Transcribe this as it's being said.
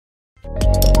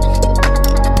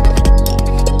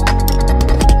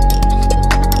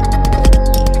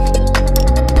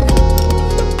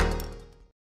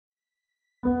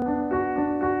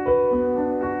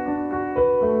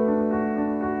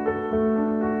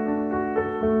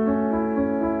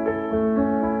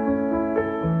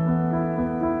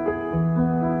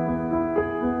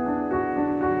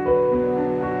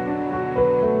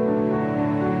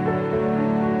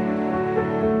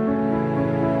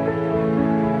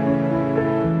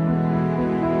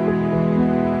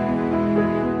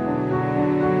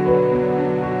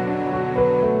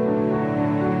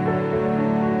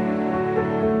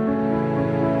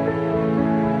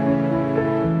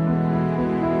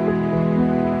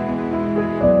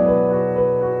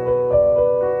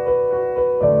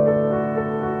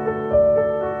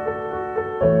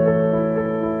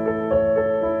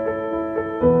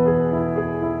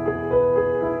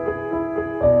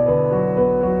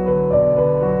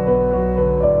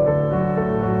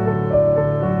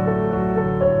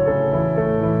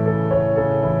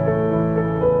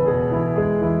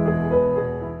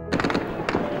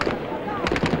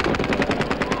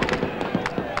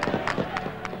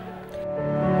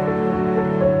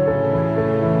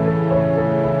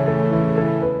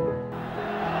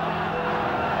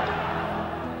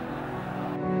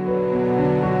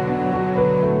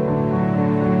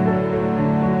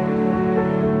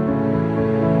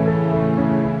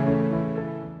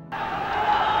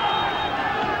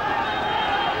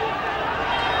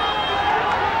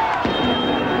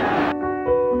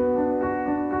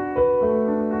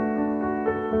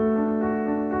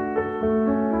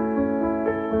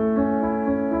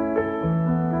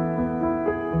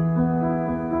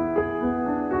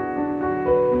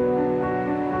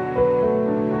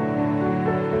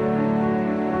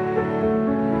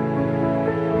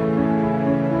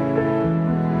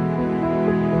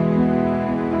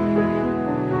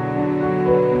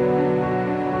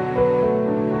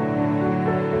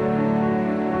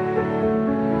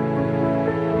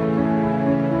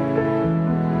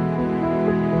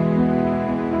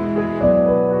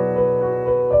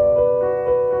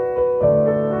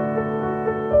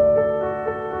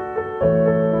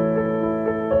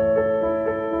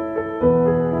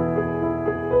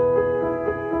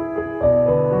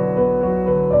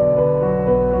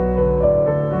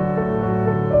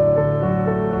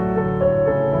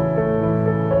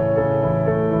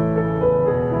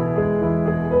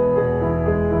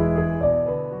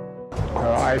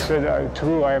said,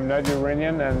 true, I am not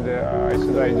Iranian, and I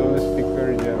said, I don't speak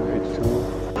Persian, it's true.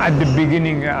 At the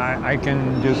beginning, I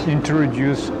can just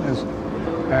introduce as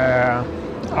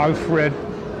Alfred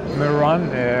Mehran,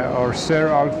 or Sir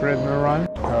Alfred Mehran.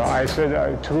 I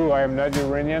said, true, I am not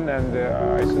Iranian, and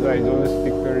I said, I don't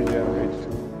speak Persian, it's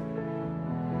true.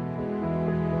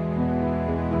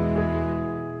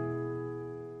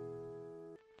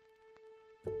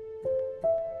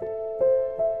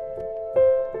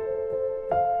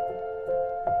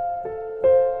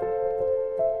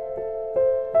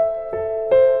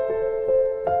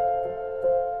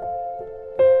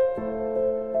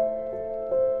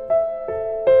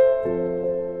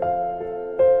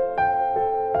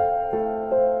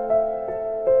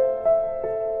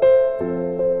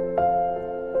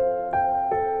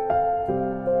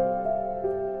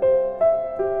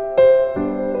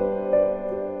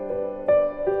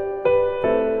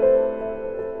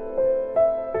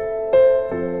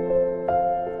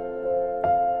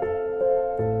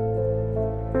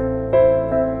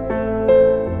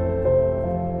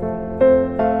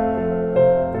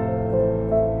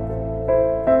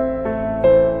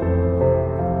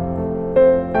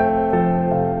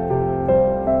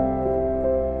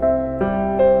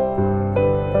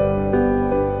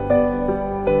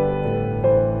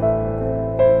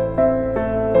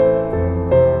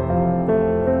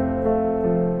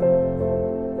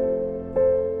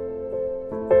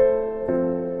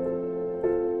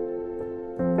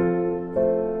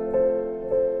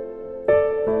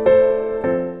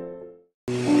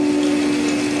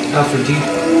 Alfred,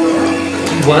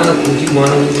 would you want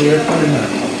to leave the airport or not?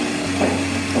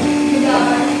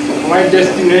 My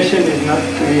destination is not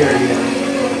clear yet.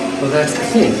 Well, that's the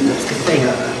thing. That's the thing.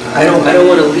 I don't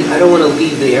want to leave. I don't want to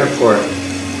leave the airport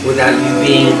without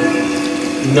you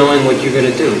knowing what you're going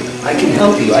to do. I can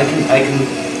help you. I can.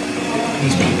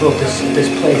 These people, this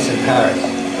place in Paris,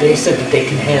 they said that they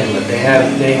can handle it.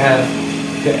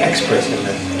 They're experts in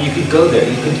this. You could go there.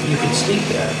 You could sleep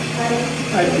there.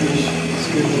 I finish.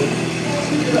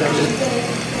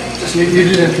 You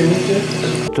didn't finish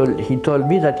it? He told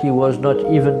me that he was not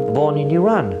even born in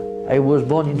Iran. I was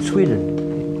born in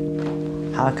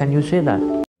Sweden. How can you say that?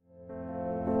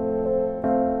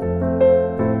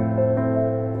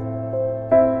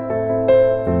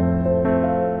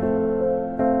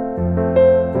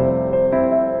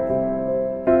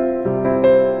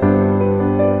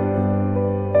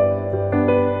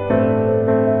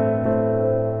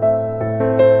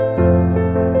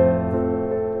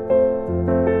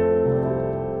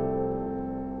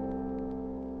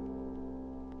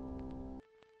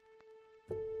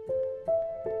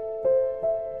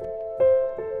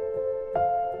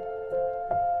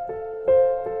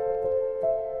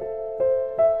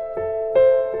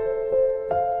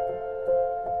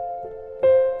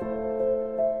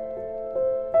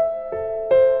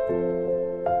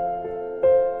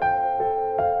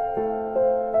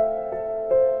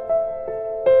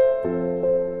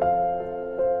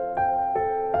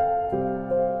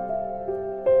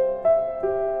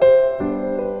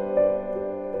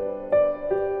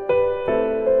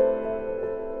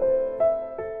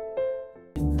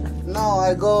 Now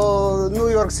I go New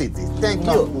York City. Thank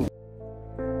you.